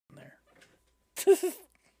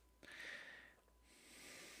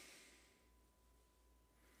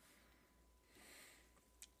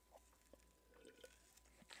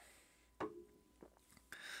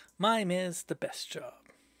Mime is the best job.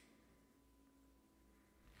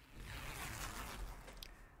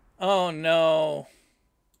 Oh no.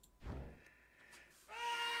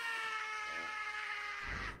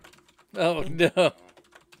 Oh no.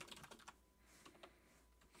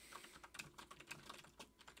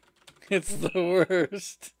 It's the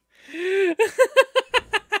worst.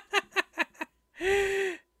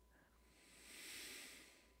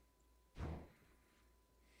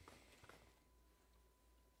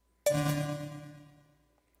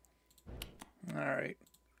 All right.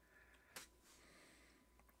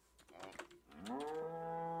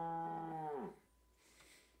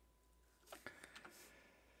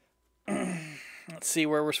 Let's see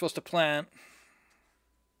where we're supposed to plant.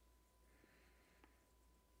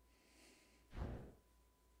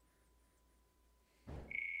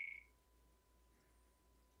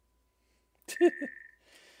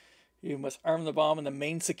 You must arm the bomb in the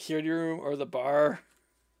main security room or the bar.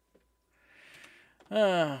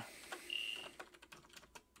 Ah.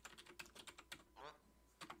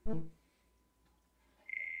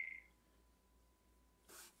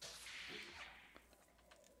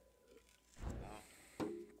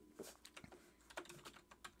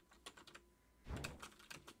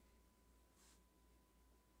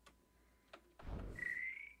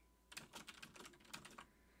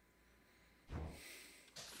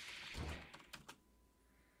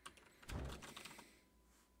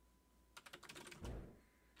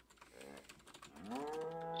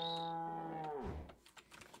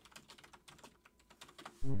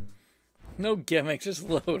 No gimmicks, just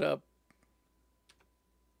load up.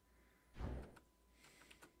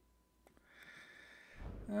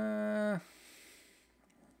 I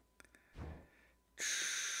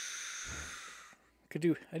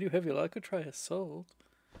do heavy luck. I could try assault.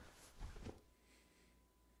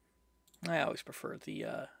 I always prefer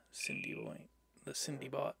the Cindy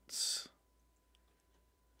bots.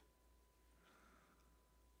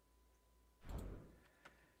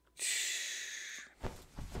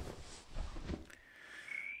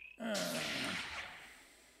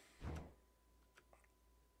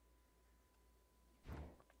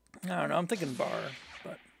 I don't know. I'm thinking bar,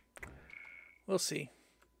 but we'll see.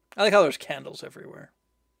 I like how there's candles everywhere.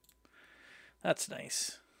 That's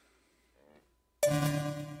nice.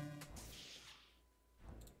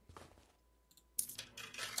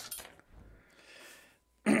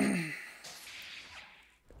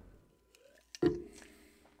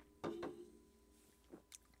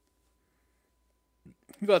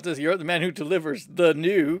 You got this. You're the man who delivers the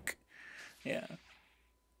nuke. Yeah.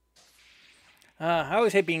 I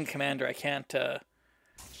always hate being commander. I can't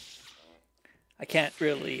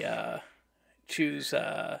really choose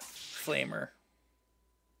flamer.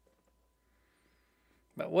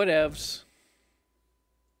 But whatevs.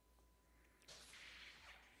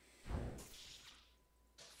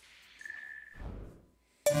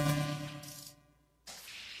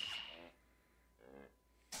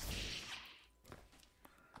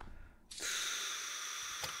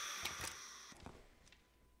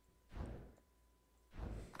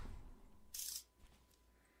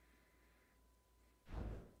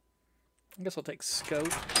 I guess I'll take Scout,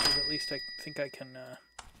 because at least I think I can...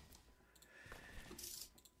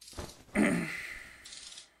 Let's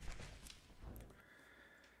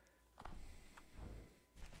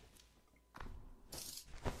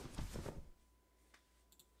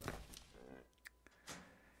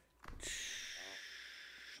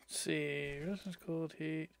see, resistance, cold,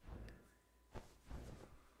 heat...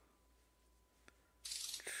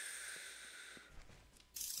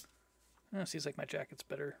 Oh, seems like my jacket's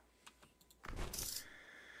better.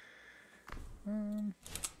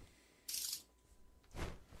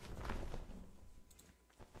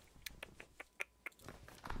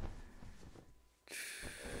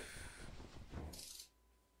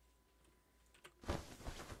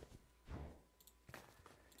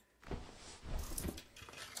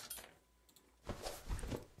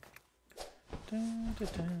 Dun, dun,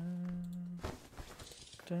 dun.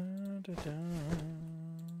 Dun, dun,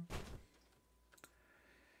 dun.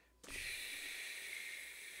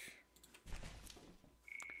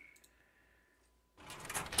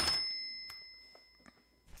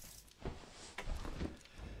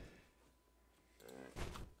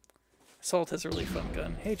 Assault has a really fun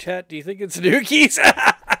gun. Hey chat, do you think it's nukies?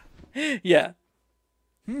 Yeah.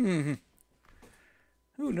 Who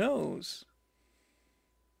knows?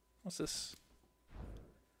 What's this?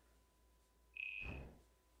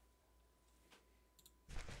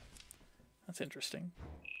 That's interesting.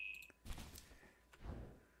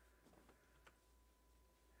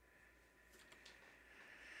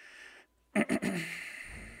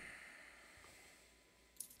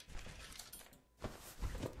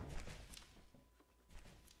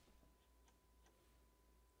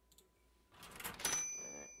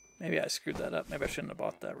 Maybe I screwed that up. Maybe I shouldn't have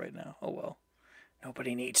bought that right now. Oh well.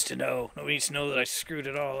 Nobody needs to know. Nobody needs to know that I screwed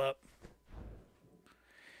it all up.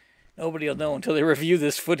 Nobody will know until they review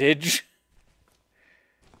this footage.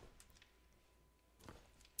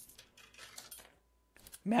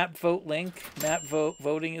 Map vote link. Map vote.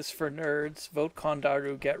 Voting is for nerds. Vote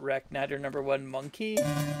Kondaru. Get wrecked. Nadir #1 monkey. Okay,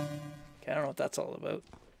 I don't know what that's all about.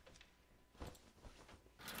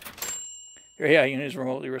 Your AI unit is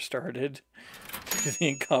remotely restarted. Due to the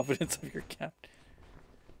incompetence of your captain.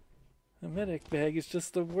 The medic bag is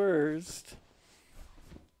just the worst.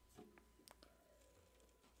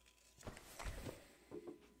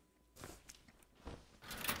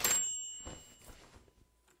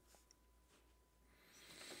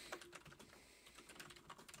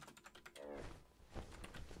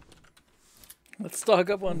 Let's stock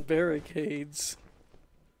up on barricades.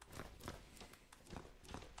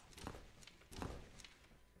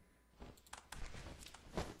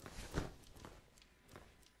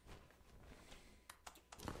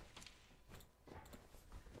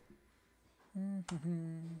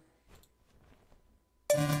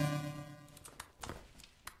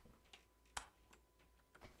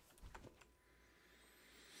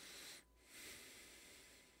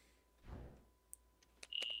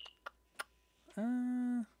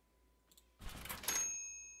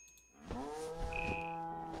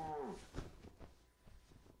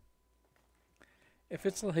 If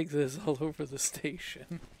it's like this all over the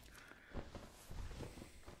station.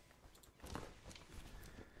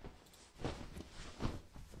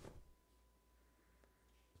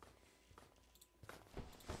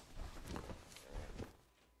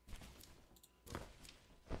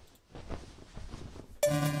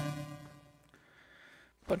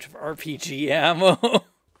 Bunch of RPG ammo.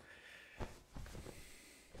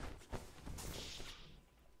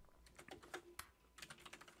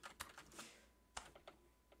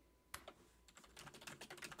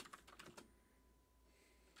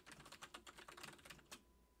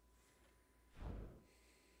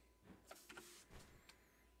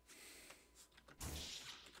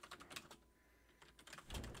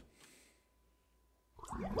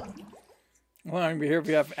 Well, I'm here if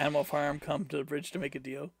we have ammo farm come to the bridge to make a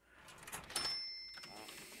deal.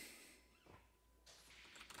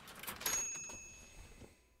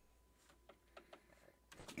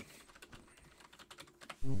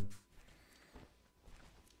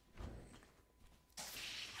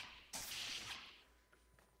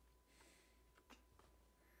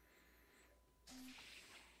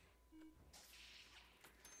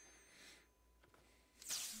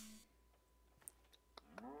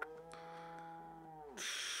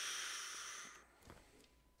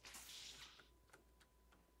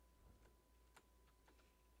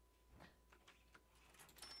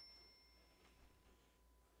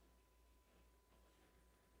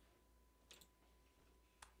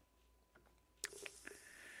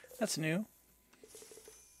 That's new.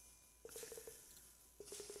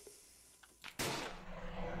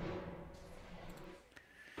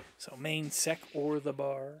 So main sec or the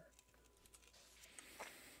bar.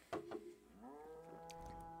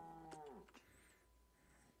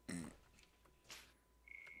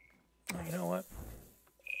 Oh, you know what?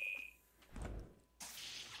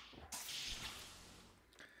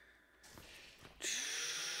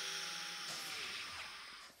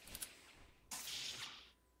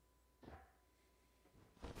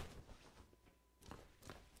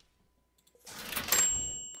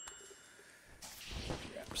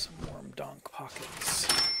 Some warm donk pockets.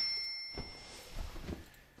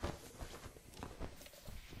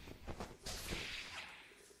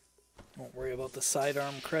 Won't worry about the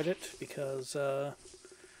sidearm credit because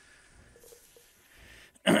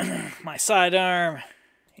my sidearm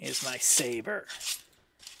is my saber.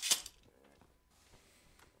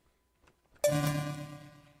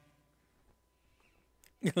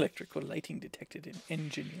 Electrical lighting detected in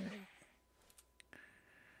engineering.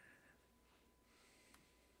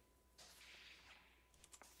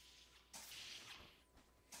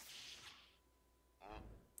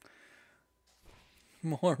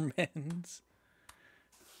 More men's.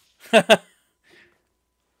 Is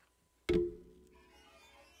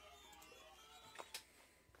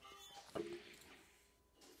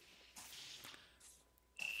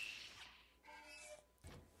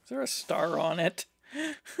there a star on it?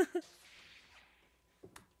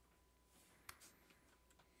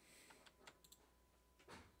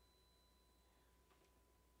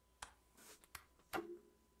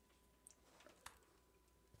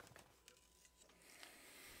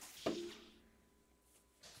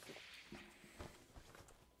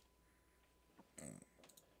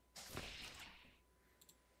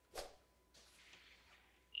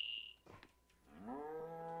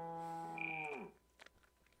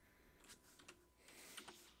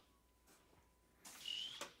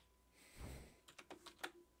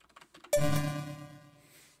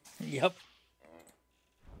 Yep.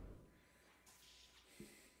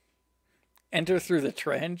 Enter through the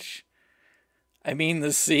trench. I mean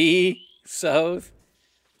the sea. South.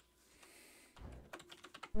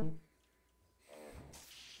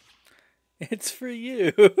 It's for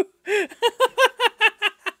you.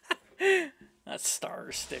 That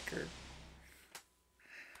star sticker.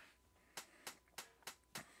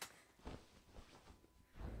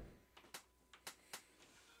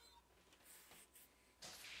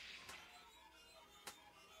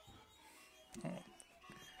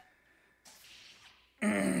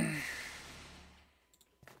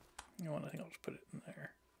 You know what? I think I'll just put it in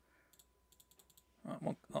there.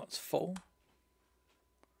 Oh, it's full.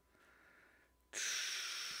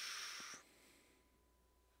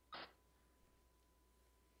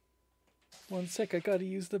 One sec, I gotta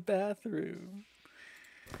use the bathroom.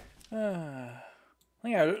 Yeah,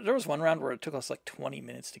 there was one round where it took us like 20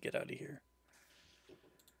 minutes to get out of here.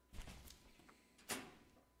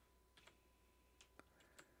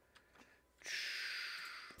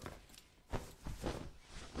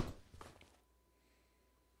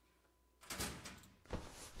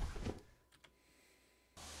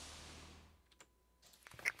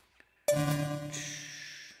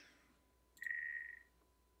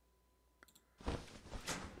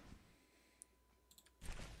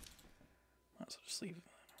 So just leave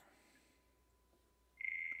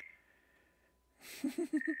that.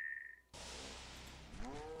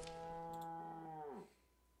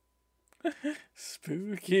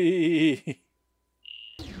 Spooky.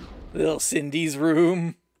 Little Cindy's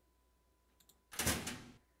room.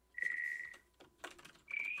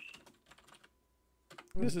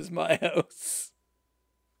 This is my house.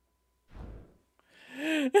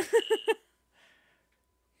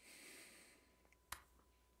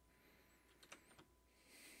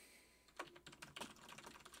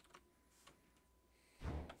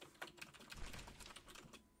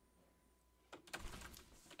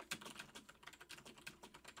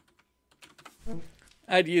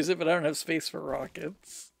 I'd use it, but I don't have space for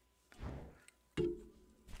rockets.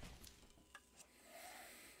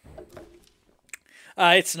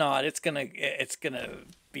 It's not. It's gonna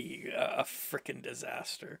be a frickin'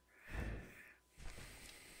 disaster.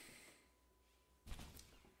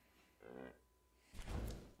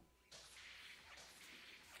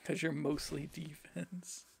 Because you're mostly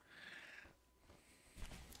defense.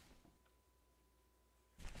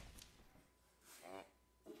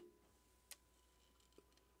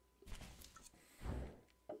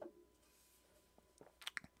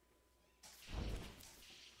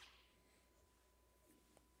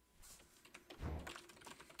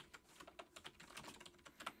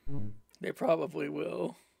 They probably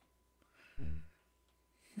will.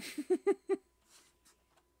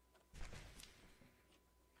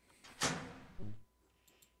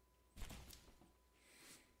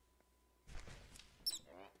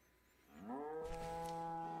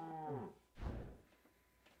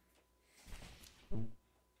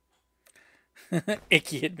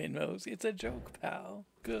 Icky admin modes. It's a joke, pal.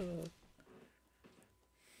 Good.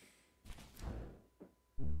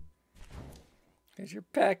 Because you're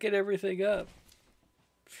packing everything up.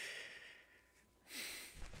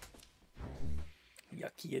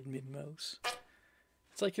 Yucky admin mouse.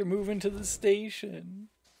 It's like you're moving to the station.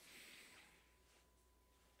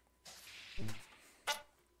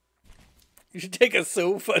 You should take a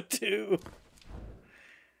sofa too.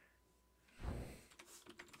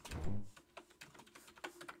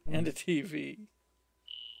 And a TV.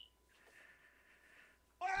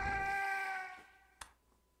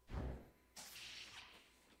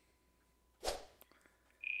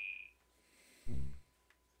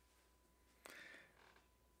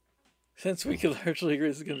 Since we can largely agree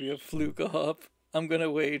this is going to be a fluke hop, I'm going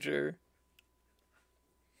to wager.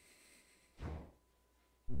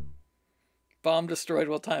 Bomb destroyed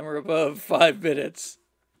while timer above 5 minutes.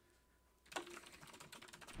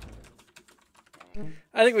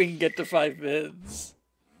 I think we can get to 5 minutes.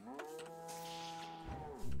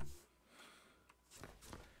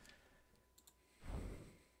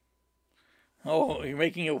 Oh, you're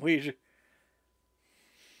making a wager.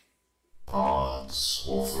 Pods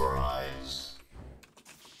authorized.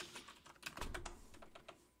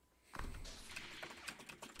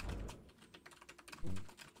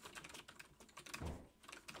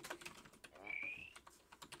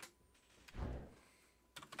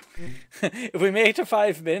 If we make it to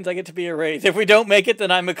 5 minutes, I get to be a wraith. If we don't make it,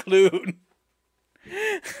 then I'm a clune.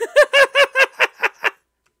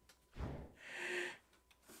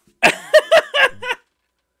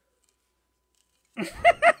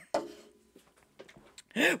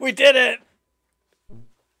 We did it!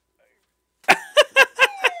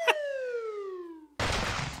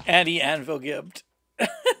 Anti-anvil gibbed.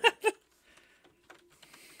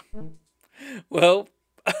 Well.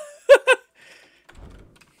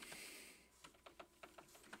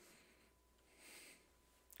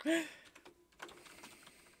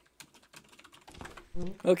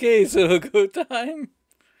 Okay, so go time.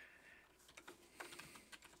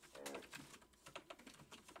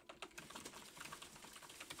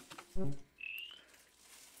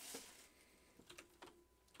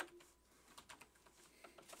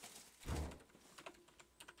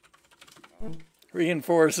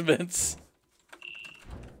 Reinforcements.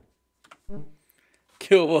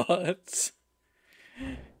 Kilowatts.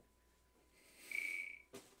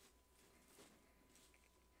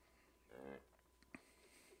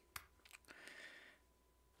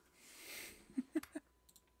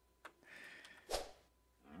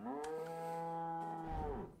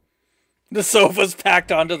 The sofa's packed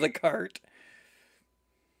onto the cart.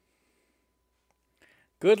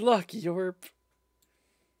 Good luck, Yorp.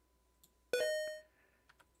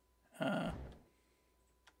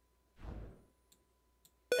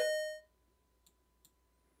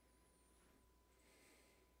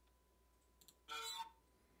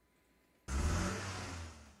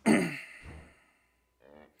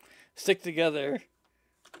 Stick together.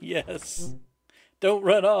 Yes. Don't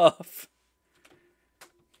run off.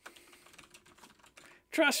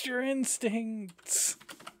 Trust your instincts.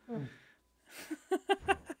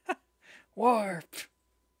 Warp.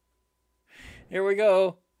 Here we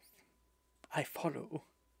go. I follow.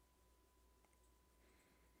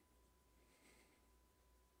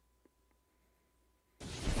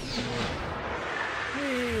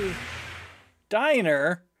 Hey.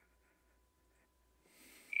 Diner.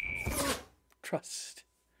 Trust.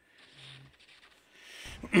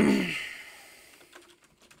 Here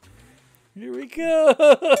we go.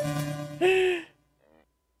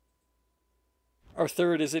 Our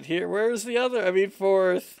third isn't here. Where's the other? I mean,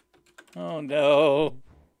 fourth. Oh no.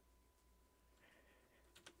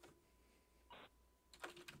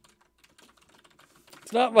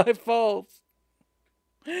 It's not my fault.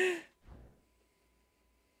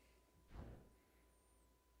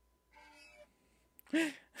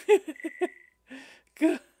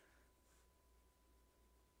 Good.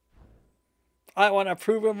 I want to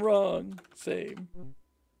prove him wrong. Same.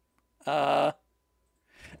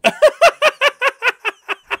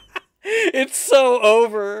 It's so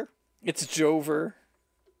over. It's Jover.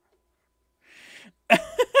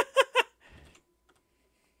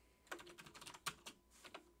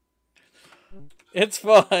 It's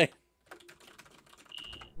fine.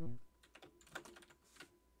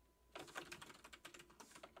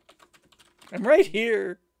 I'm right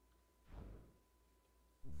here.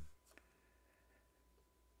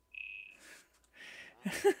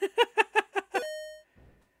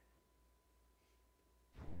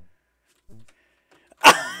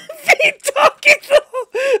 I've been talking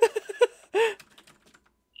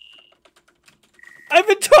I've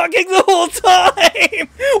been talking the whole time.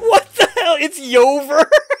 What the hell? It's Yover.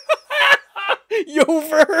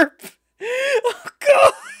 Yover. Oh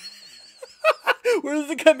god. Where's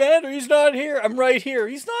the commander? He's not here. I'm right here.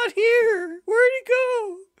 He's not here. Where'd he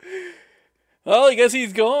go? Well, I guess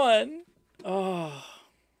he's gone. Oh.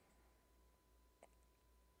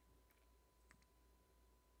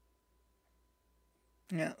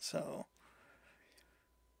 Yeah, so.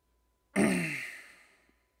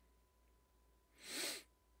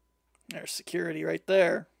 There's security right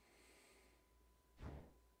there.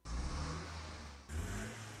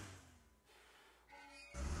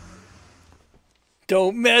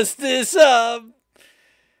 Don't mess this up.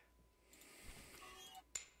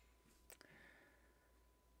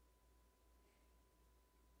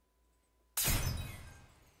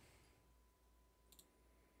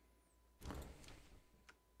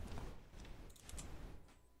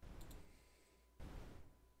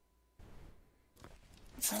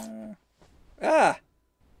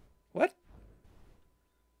 What?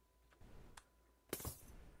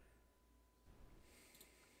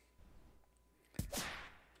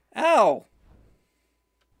 Ow.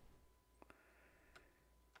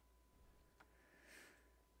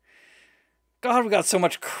 God, we got so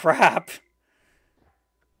much crap.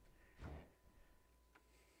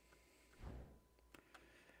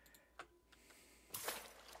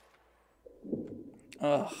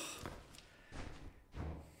 Ugh.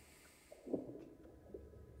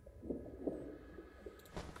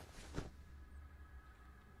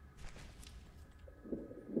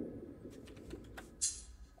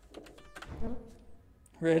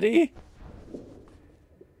 Ready?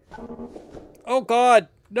 Oh god,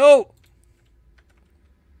 no!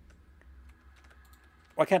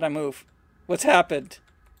 Why can't I move? What's happened?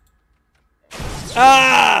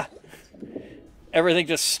 Ah! Everything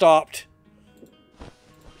just stopped.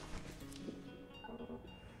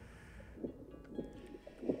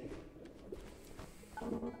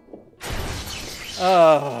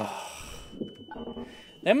 Oh.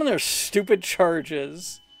 Them and their stupid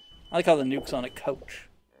charges. I like how the nuke's on a couch.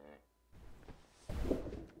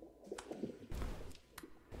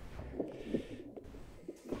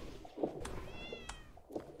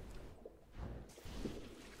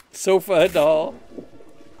 Sofa doll.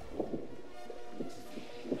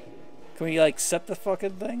 Can we, like, set the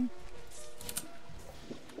fucking thing?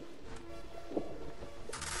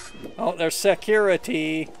 Oh, there's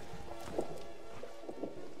security.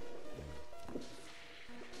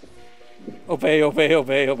 Obey, obey,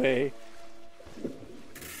 obey, obey.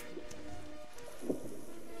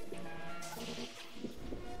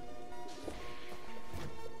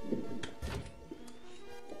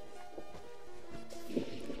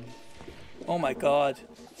 Oh my god.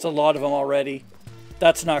 It's a lot of them already.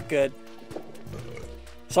 That's not good.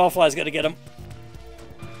 Sawfly's gotta get him.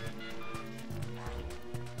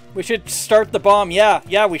 We should start the bomb.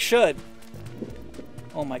 Yeah, we should.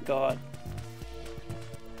 Oh my god.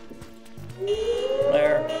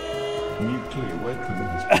 There. Nuclear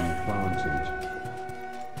weapons being planted.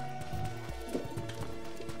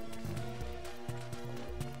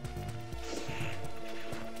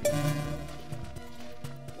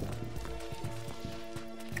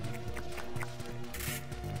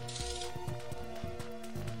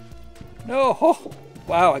 No! Oh,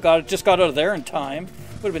 wow, just got out of there in time.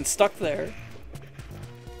 Would have been stuck there.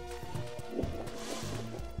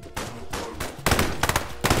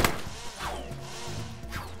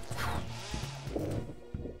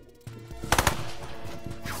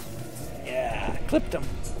 Yeah, clipped him.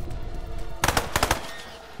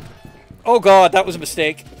 Oh god, that was a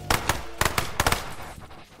mistake.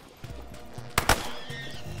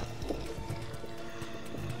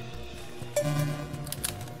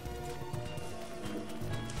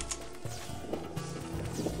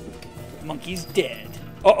 Monkey's dead.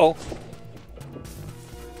 Uh-oh.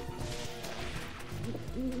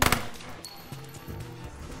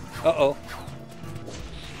 Uh-oh.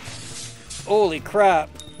 Holy crap.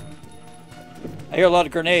 I hear a lot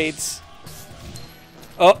of grenades.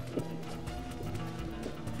 Oh.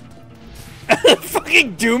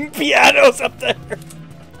 Fucking Doom pianos up there.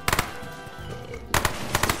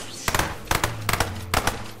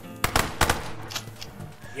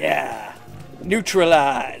 Yeah.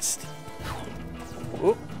 Neutralized.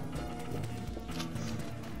 Whoop.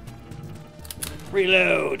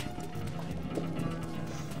 Reload.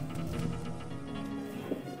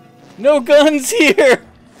 No guns here.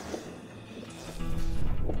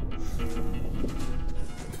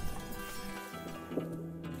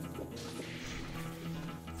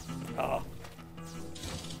 Oh.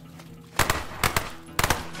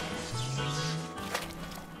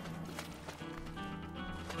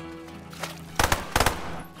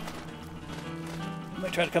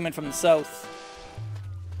 Might try to come in from the south.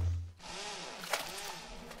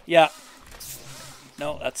 Yeah.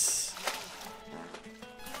 No, that's...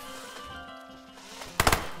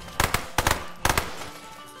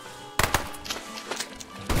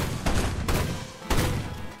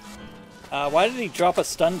 why did he drop a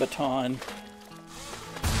stun baton?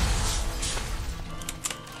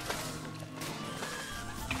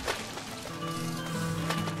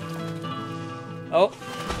 Oh.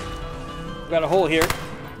 We got a hole here.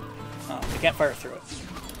 Oh, we can't fire through it.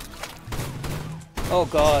 Oh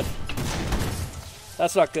god.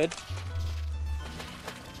 That's not good.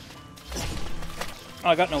 Oh,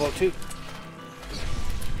 I got no boat too.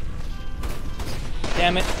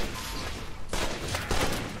 Damn it.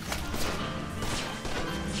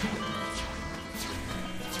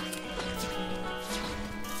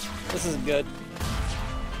 This isn't good.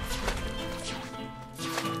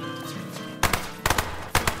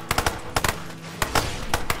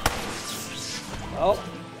 Oh.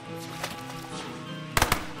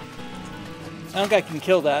 I don't think I can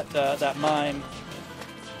kill that that mine.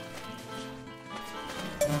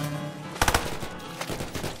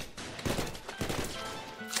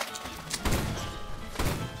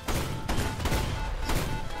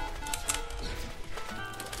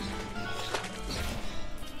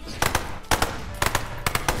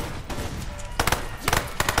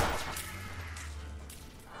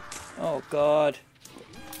 Oh god.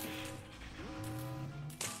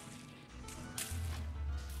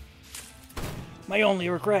 My only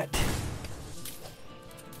regret.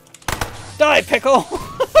 Die, Pickle!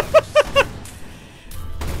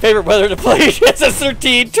 Favorite weather to play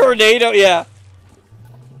SS-13 Tornado, yeah.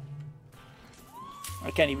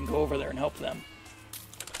 I can't even go over there and help them.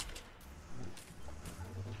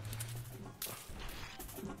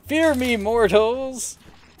 Fear me, mortals!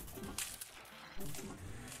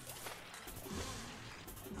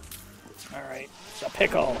 Alright, the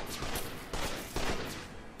pickle.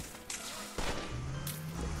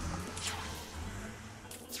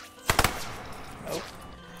 Nope,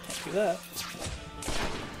 can't do that.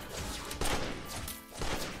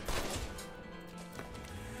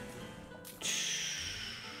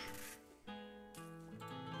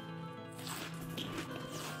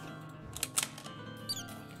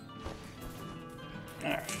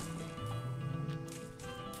 Alright.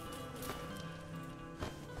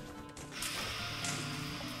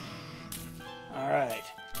 Alright.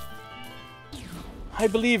 I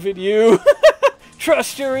believe in you.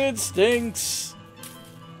 Trust your instincts.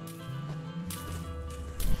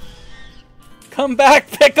 Come back,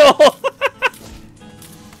 Pickle!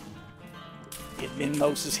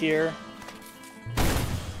 Minmos is here.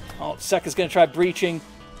 Oh, Sek is gonna try breaching.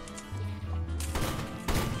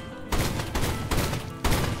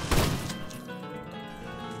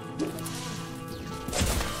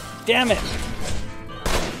 Damn it!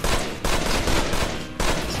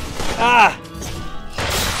 Ah!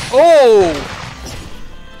 Oh!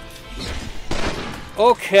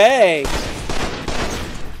 Okay.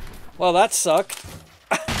 Well, that sucked.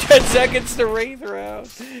 10 seconds to Wraith round.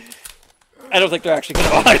 I don't think they're actually going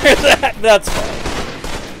to honor that. That's fine.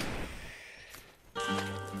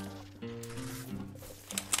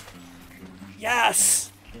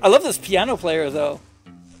 Yes! I love this piano player, though.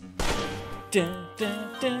 Dun, dun,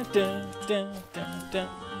 dun, dun, dun, dun, dun.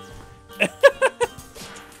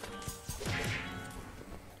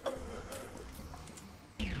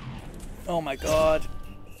 Oh my god.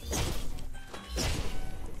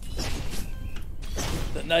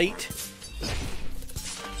 The knight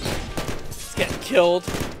is getting killed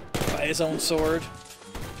by his own sword.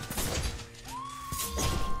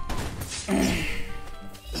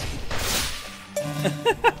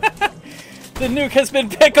 The nuke has been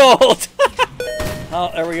pickled! Oh,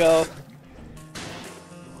 there we go.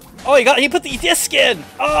 Oh, he put the disc in!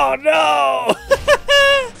 Oh no!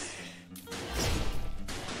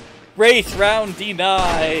 Wraith round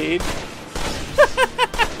denied.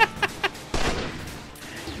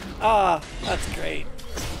 Ah, that's great.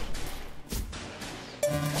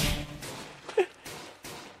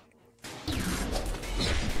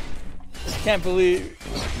 Can't believe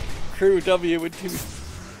Crew W would do.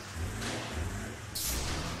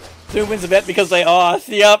 Who wins the bet because they auth?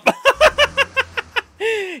 Yep.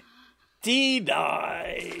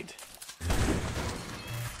 Denied.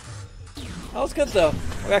 That was good though.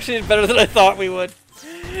 We actually did better than I thought we would.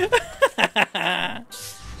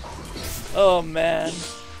 Oh man.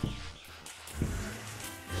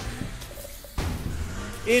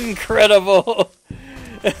 Incredible.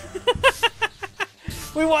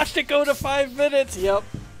 We watched it go to 5 minutes. Yep.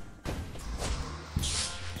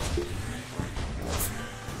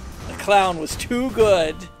 The clown was too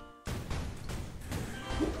good.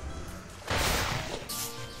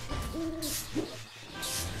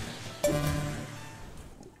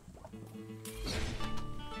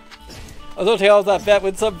 Although take off that bet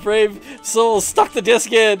when some brave soul stuck the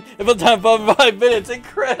disc in and put time above 5 minutes.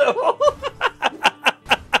 Incredible.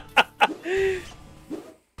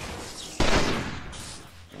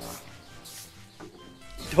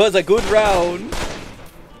 It was a good round.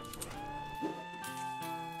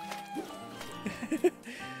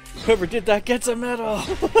 Whoever did that gets a medal.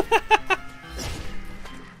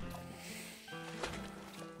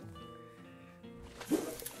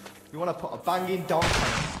 You want to put a banging dog?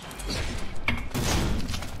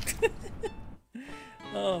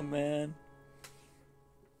 Oh man.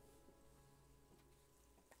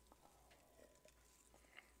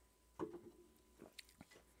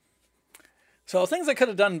 So things I could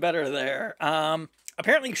have done better there.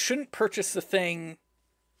 Apparently you shouldn't purchase the thing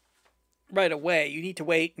right away. You need to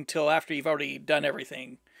wait until after you've already done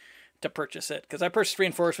everything to purchase it. Because I purchased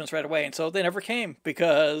reinforcements right away, and so they never came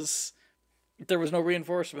because there was no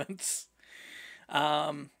reinforcements.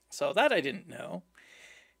 So that I didn't know.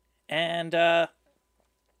 And I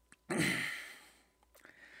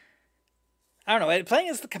don't know. Playing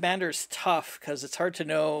as the commander is tough because it's hard to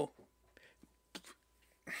know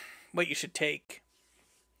what you should take.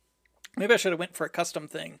 Maybe I should have went for a custom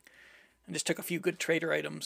thing and just took a few good trader items.